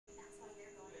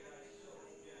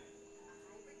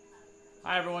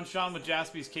Hi everyone, Sean with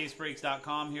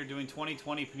JaspysCaseBreaks.com here doing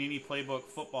 2020 Panini Playbook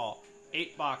Football.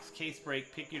 8-box case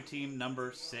break, pick your team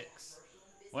number 6.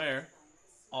 Where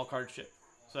all cards ship.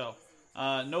 So,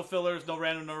 no fillers, no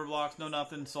random number blocks, no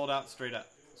nothing, sold out straight up.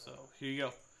 So, here you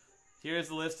go. Here's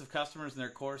the list of customers and their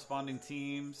corresponding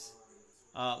teams.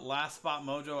 Last spot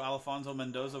mojo, Alfonso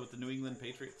Mendoza with the New England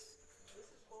Patriots.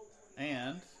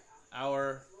 And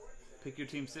our pick your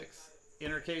team 6.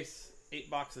 Inner case, 8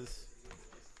 boxes.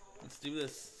 Let's do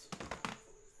this.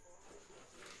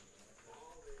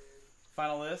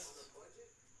 Final list.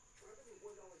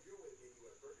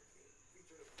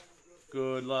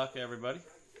 Good luck, everybody.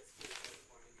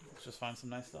 Let's just find some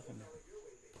nice stuff in there.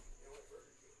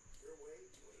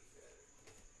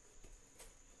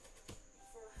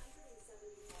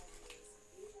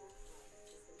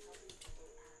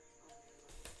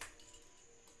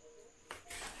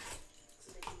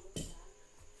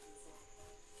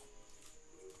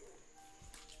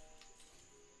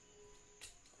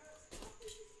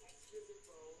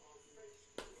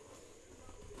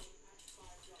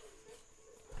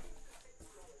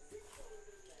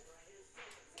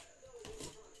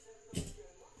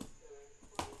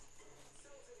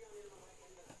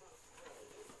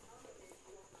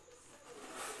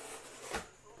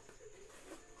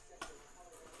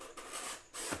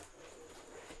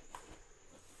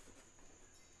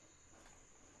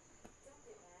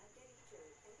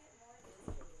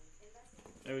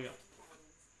 There we go.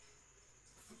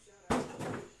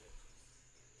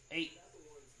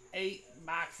 8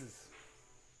 boxes.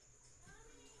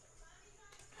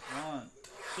 1,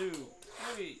 2,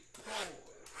 3, 4,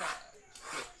 5,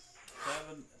 6,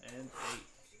 7, and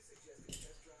 8.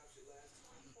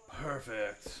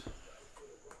 Perfect.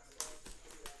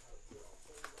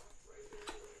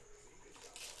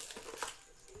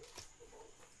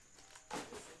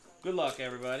 Good luck,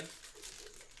 everybody.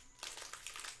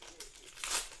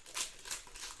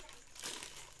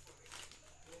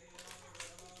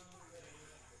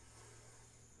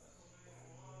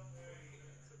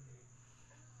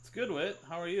 Good, Wit.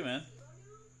 How are you, man?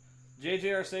 JJ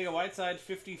Arcega Whiteside,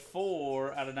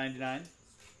 54 out of 99.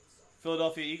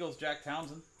 Philadelphia Eagles, Jack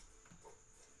Townsend.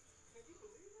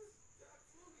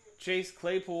 Chase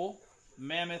Claypool,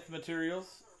 Mammoth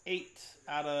Materials, 108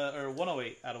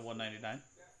 out of 199.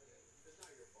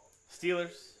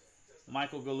 Steelers,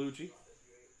 Michael Gallucci.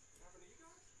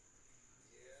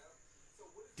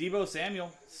 Deebo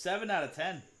Samuel, 7 out of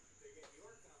 10.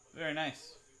 Very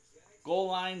nice. Goal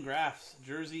line graphs,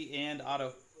 jersey and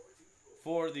auto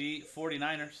for the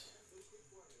 49ers.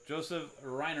 Joseph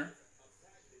Reiner.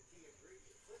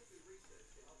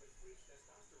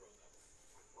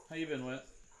 How you been, Whit?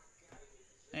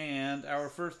 And our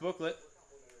first booklet,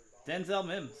 Denzel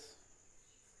Mims.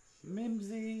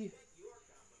 Mimsy.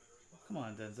 Come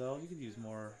on, Denzel. You could use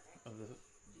more of the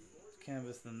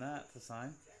canvas than that to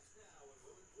sign.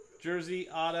 Jersey,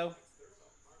 auto.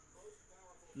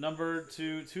 Number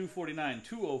to 249,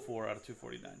 204 out of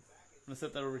 249. I'm going to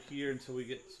set that over here until we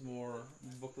get some more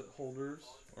booklet holders.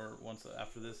 Or once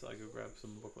after this, I go grab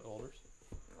some booklet holders.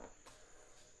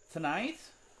 Tonight,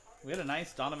 we had a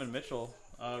nice Donovan Mitchell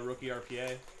rookie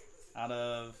RPA out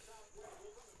of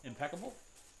Impeccable.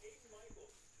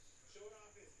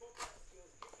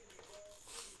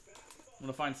 I'm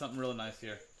going to find something really nice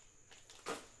here.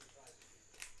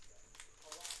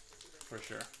 For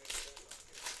sure.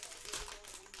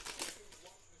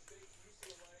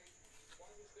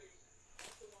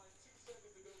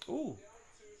 Ooh.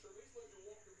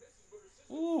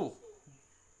 Ooh.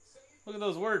 Look at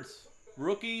those words.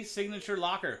 Rookie signature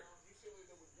locker.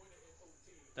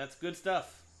 That's good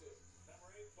stuff.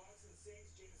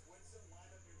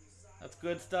 That's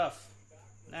good stuff.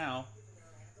 Now,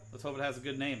 let's hope it has a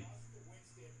good name.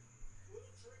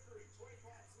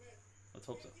 Let's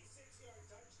hope so.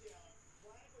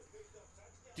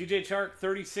 DJ Chark,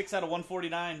 36 out of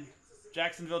 149.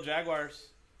 Jacksonville Jaguars.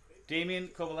 Damian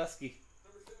Kovaleski.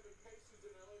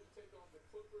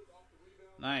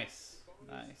 Nice.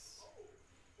 Nice.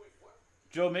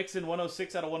 Joe Mixon,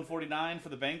 106 out of 149 for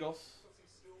the Bengals.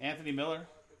 Anthony Miller.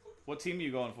 What team are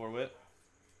you going for, Whit?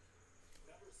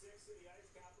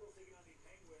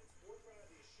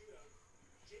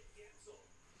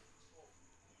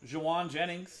 Juwan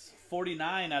Jennings,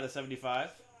 49 out of 75.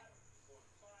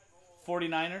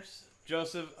 49ers.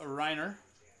 Joseph Reiner.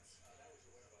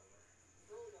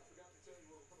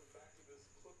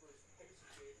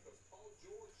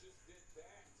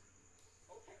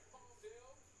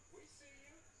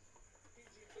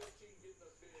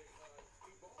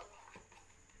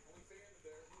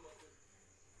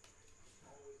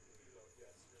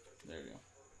 There you go.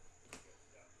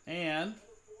 And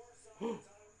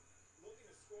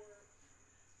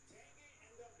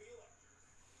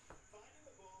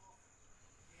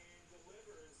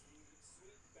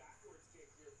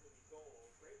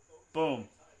Boom.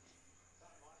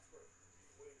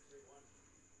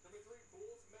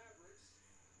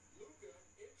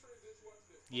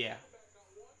 Yeah.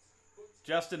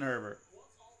 Justin Herbert.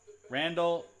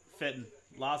 Randall Fitton.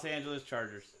 Los Angeles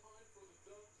Chargers.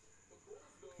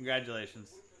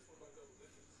 Congratulations.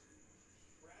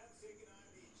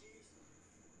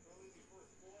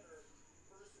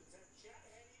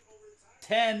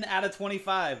 10 out of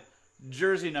 25.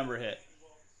 Jersey number hit.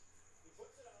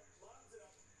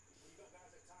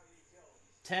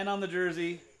 10 on the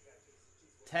jersey.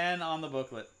 10 on the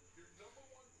booklet.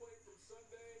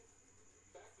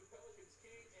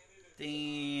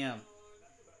 Damn.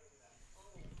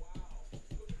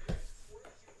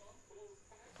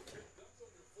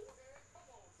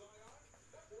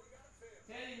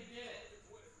 Teddy, you did it.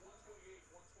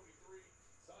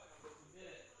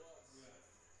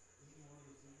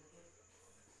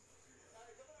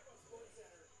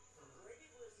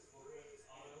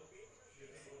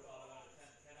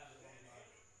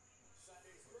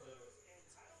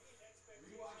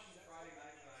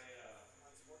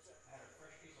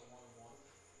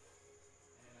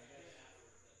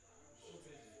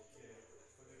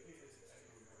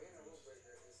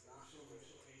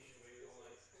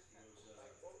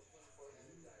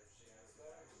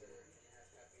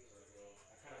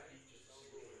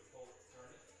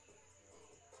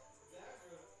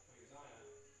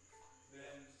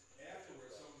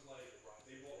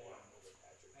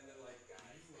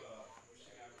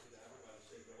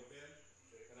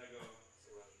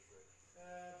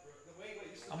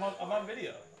 I'm on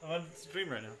video. I'm on stream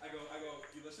right now. I go,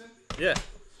 you listen? Yeah.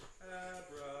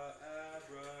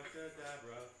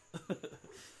 Abracadabra. You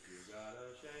gotta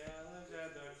say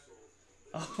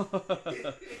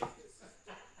Alexander.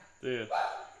 Dude.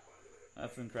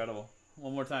 That's incredible.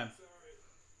 One more time.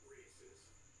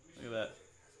 Look at that.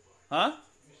 Huh?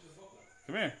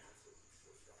 Come here.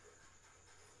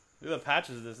 Look at the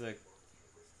patches of this thing.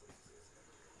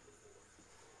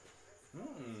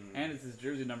 And it's his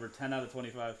jersey number, 10 out of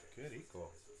 25. Good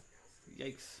equal.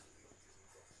 Yikes.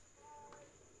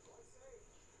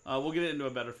 We'll get it into a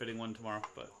better fitting one tomorrow,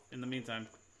 but in the meantime,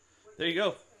 there you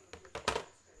go.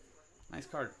 Nice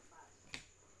card.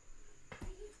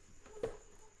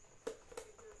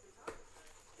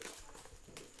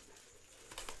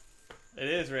 It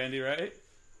is, Randy, right?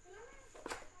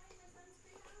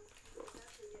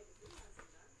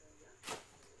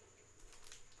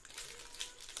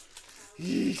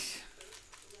 Yeesh.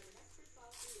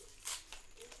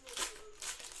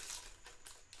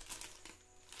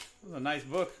 This is a nice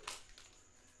book.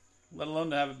 Let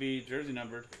alone to have it be jersey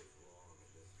numbered.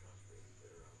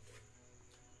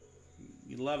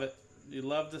 You love it. You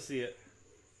love to see it.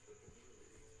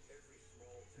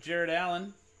 Jared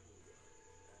Allen.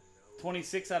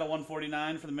 26 out of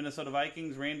 149 for the Minnesota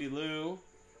Vikings. Randy Lou.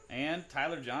 And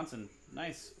Tyler Johnson.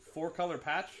 Nice 4-color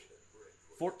patch.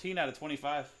 14 out of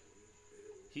 25.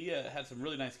 He had some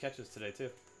really nice catches today, too.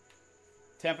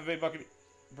 Tampa Bay Buccaneers,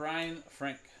 Brian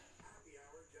Frank.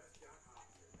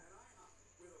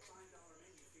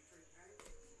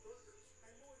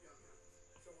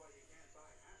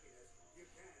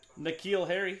 N'Keal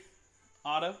Harry,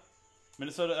 auto.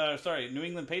 New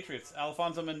England Patriots.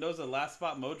 Alfonso Mendoza, last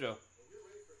spot mojo.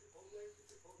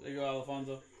 There you go,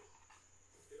 Alfonso.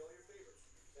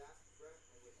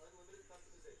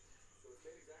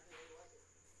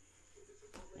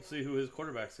 We'll see who his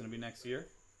quarterback's going to be next year.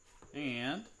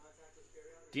 And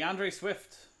DeAndre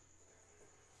Swift.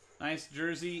 Nice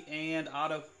jersey and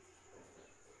auto.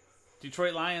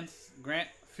 Detroit Lions. Grant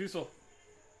Fusel.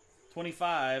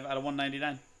 25 out of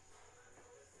 199.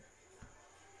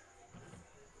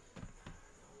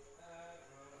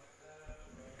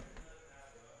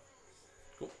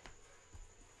 Cool.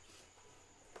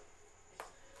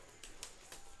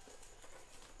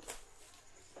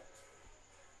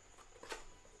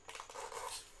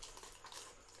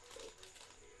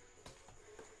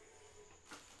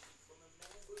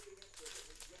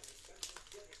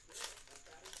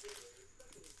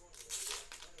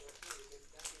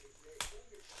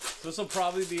 So this will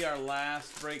probably be our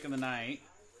last break of the night.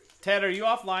 Ted, are you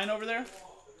offline over there?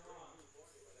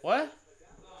 What?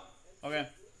 Okay.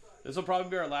 This will probably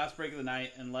be our last break of the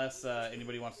night unless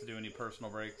anybody wants to do any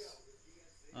personal breaks.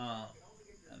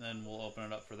 And then we'll open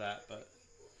it up for that. But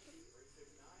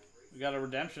we got a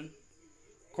redemption.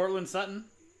 Cortland Sutton.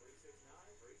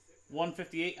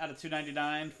 158 out of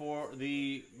 299 for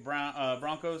the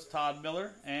Broncos. Todd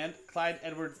Miller. And Clyde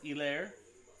Edwards-Helaire.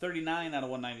 39 out of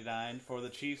 199 for the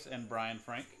Chiefs and Brian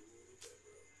Frank.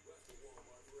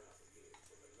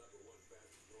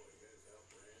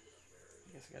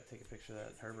 I guess I gotta take a picture of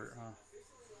that Herbert, huh?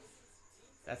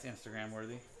 That's Instagram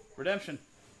worthy. Redemption.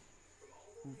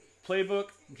 Playbook,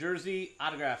 jersey,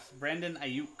 autographs. Brandon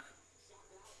Ayuk.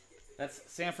 That's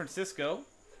San Francisco.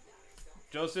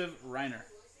 Joseph Reiner.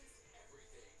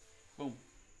 Boom.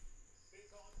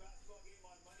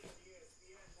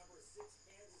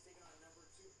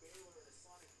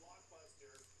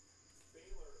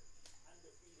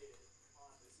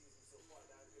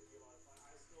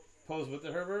 Pose with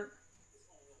the Herbert.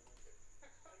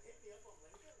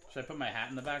 Should I put my hat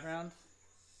in the background?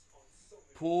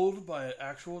 Pulled by an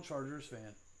actual Chargers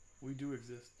fan. We do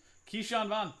exist. Keyshawn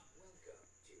Vaughn.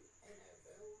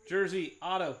 Jersey,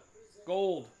 auto,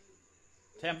 gold.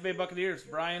 Tampa Bay Buccaneers,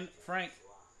 Brian Frank.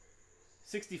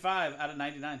 65 out of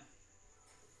 99.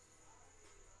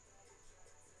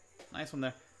 Nice one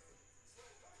there.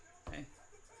 Hey.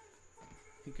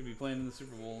 He could be playing in the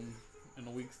Super Bowl in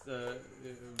a week's,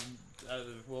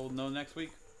 we'll know next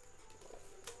week.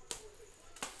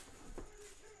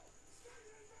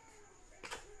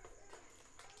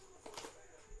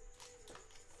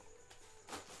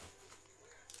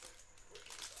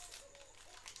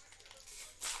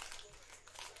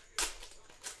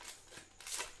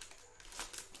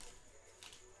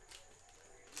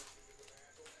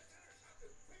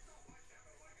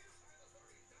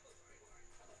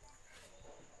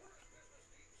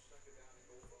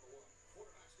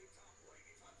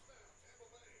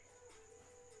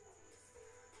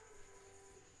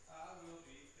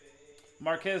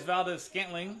 Marquez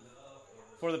Valdez-Scantling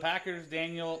for the Packers,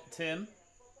 Daniel Tim.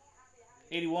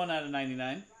 81 out of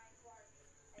 99.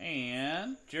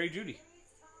 And Jerry Jeudy.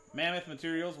 Mammoth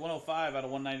Materials, 105 out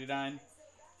of 199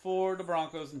 for the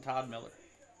Broncos and Todd Miller.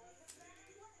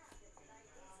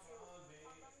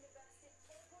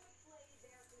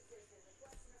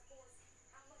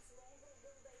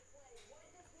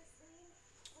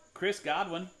 Chris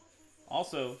Godwin,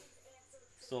 also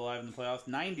still alive in the playoffs,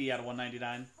 90 out of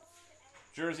 199.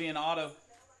 Jersey and auto.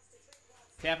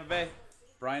 Tampa Bay,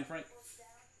 Brian Frank.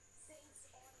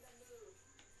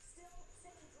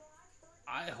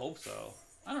 I hope so.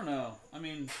 I don't know. I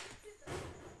mean, I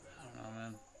don't know,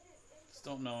 man. Just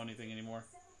don't know anything anymore.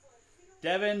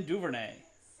 Devin Duvernay.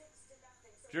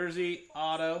 Jersey,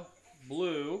 auto,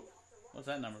 blue. What's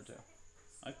that number to?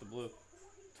 I like the blue.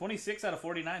 26 out of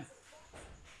 49.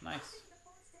 Nice.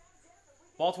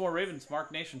 Baltimore Ravens,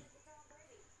 Mark Nation.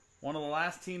 One of the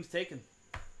last teams taken.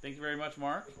 Thank you very much,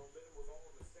 Mark.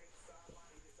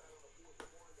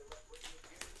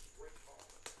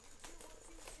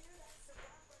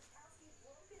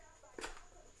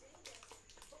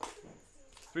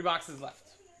 Three boxes left.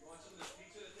 You want some of this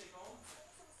pizza to take home?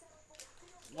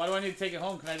 Why do I need to take it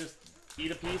home? Can I just eat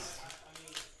a piece? I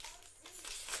mean,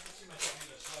 I don't see myself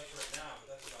eating a slice right now,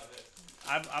 but that's about it.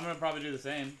 I'm going to probably do the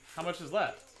same. How much is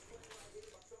left?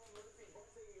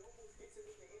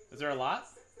 Is there a lot?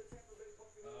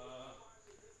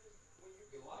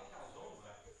 There's a lot of calzone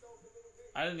left.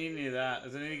 I didn't eat any of that.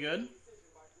 Is it any good? It's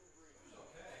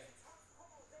okay.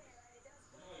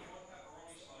 There's only one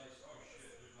pepperoni slice. Oh shit,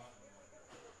 there's nothing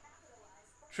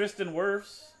left. Tristan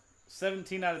Wirfs,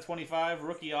 17 out of 25,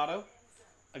 rookie auto.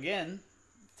 Again,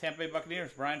 Tampa Bay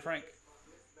Buccaneers, Brian Frank.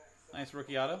 Nice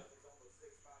rookie auto.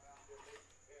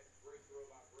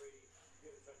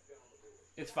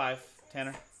 It's 5,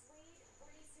 Tanner.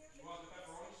 You want the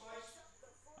pepperoni slice?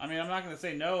 I mean, I'm not going to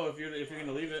say no if you're going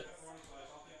to leave it. Pepperoni slice.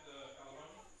 I'll take the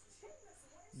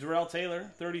calzone. Darrell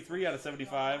Taylor, 33 out of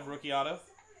 75, rookie auto.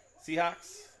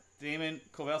 Seahawks, Damon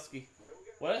Kovalsky.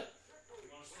 What?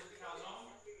 You want to split the calzone?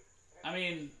 I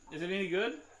mean, is it any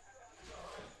good? It's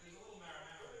alright. There's a little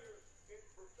marinara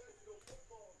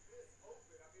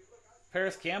there.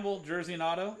 Paris Campbell, jersey and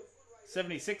auto.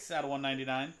 76 out of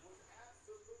 199.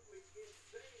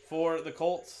 For the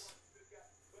Colts,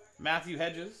 Matthew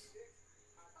Hedges.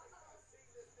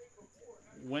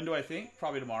 When do I think?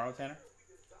 Probably tomorrow, Tanner.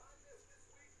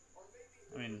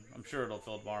 I mean, I'm sure it'll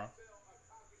fill tomorrow.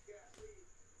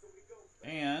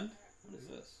 And, what is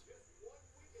this?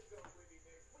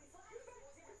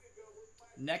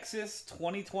 Nexus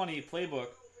 2020 Playbook,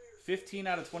 15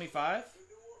 out of 25.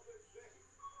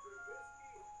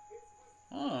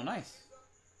 Oh, nice.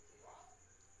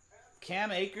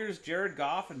 Cam Akers, Jared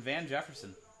Goff, and Van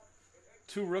Jefferson.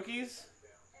 2 rookies.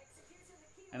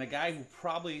 And a guy who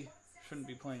probably shouldn't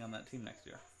be playing on that team next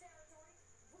year.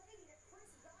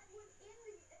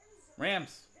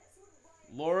 Rams.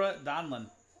 Laura Donlin.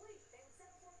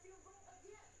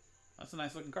 That's a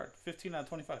nice looking card. 15 out of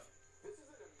 25.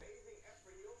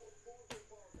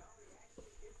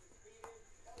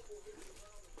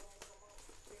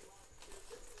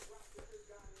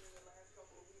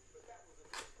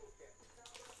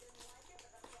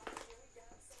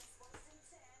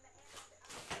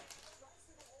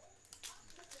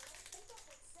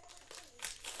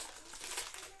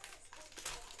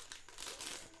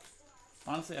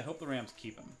 Honestly, I hope the Rams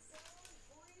keep him.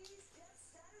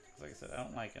 Like I said, I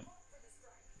don't like him.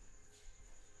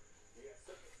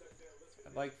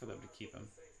 I'd like for them to keep him.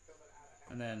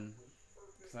 And then,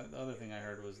 cause the other thing I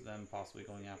heard was them possibly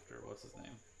going after, what's his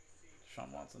name?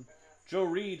 Deshaun Watson. Joe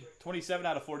Reed, 27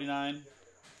 out of 49.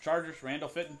 Chargers, Randall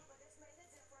Fitton.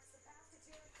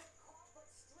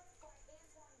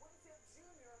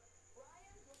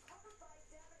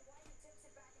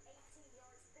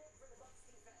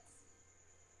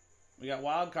 We got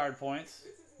wild card points.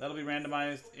 That'll be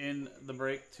randomized in the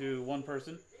break to one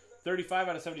person. 35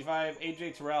 out of 75,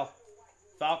 AJ Terrell.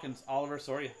 Falcons, Oliver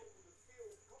Soria.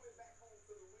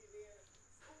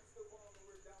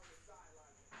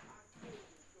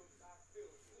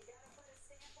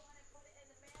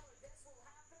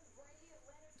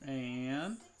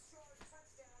 And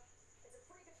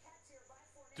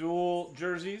dual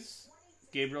jerseys,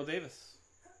 Gabriel Davis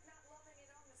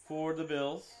for the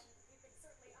Bills.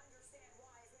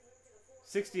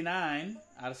 69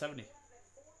 out of 70.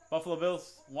 Buffalo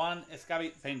Bills, Juan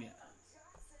Escabi Pena.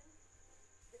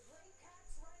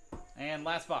 And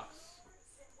last box.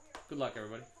 Good luck,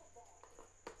 everybody.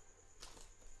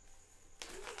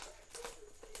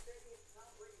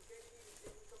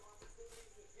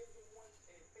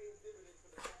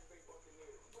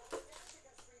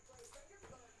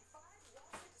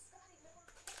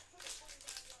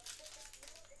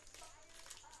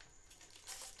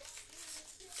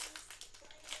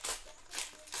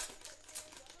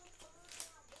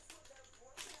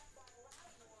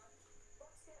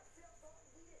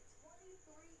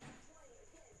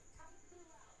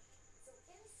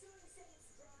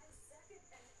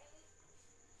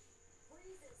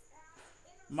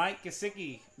 Mike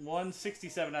Gesicki,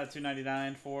 167 out of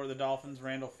 299 for the Dolphins,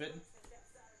 Randall Fitton.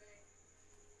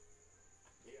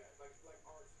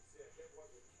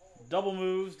 Double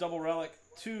moves, double relic,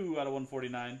 2 out of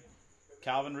 149.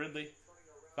 Calvin Ridley,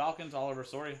 Falcons, Oliver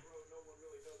Soria.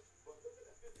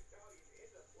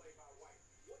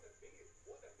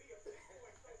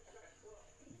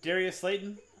 Darius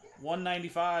Slayton,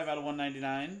 195 out of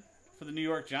 199 for the New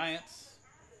York Giants,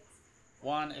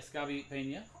 Juan Escabi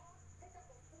Pena.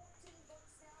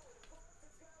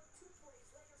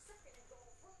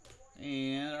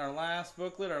 And our last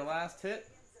booklet, our last hit,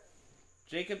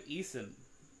 Jacob Eason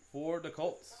for the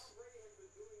Colts.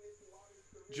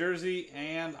 Jersey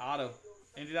and auto.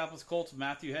 Indianapolis Colts,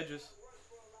 Matthew Hedges.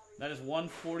 That is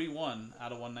 141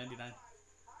 out of 199.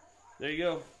 There you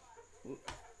go.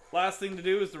 Last thing to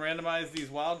do is to randomize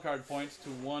these wild card points to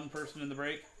one person in the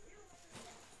break.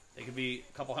 It could be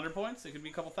a couple hundred points. It could be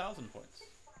a couple thousand points.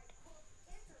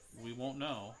 We won't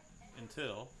know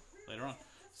until later on.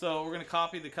 So we're going to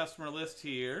copy the customer list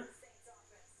here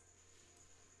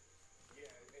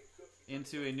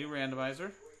into a new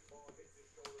randomizer.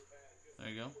 There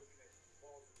you go.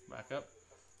 Back up.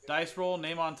 Dice roll,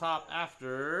 name on top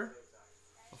after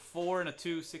a 4 and a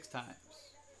 2 6 times.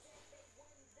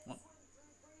 1.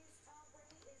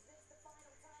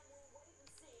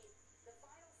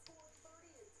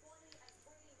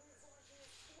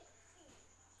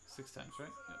 6 times, right?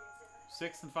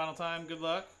 Yep. 6th and final time. Good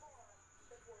luck.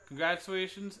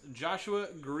 Congratulations, Joshua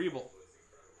Griebel,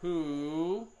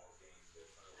 who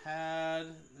had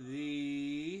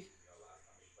the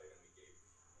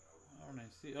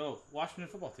Washington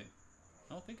football team.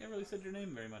 I don't think I really said your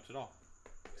name very much at all.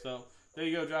 So there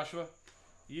you go, Joshua.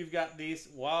 You've got these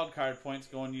wild card points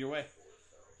going your way.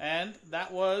 And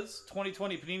that was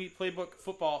 2020 Panini Playbook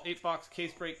Football 8-box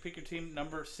case break. Pick your team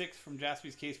number 6 from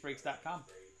JaspysCaseBreaks.com.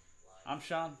 I'm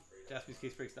Sean,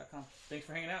 JaspysCaseBreaks.com. Thanks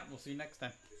for hanging out, and we'll see you next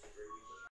time.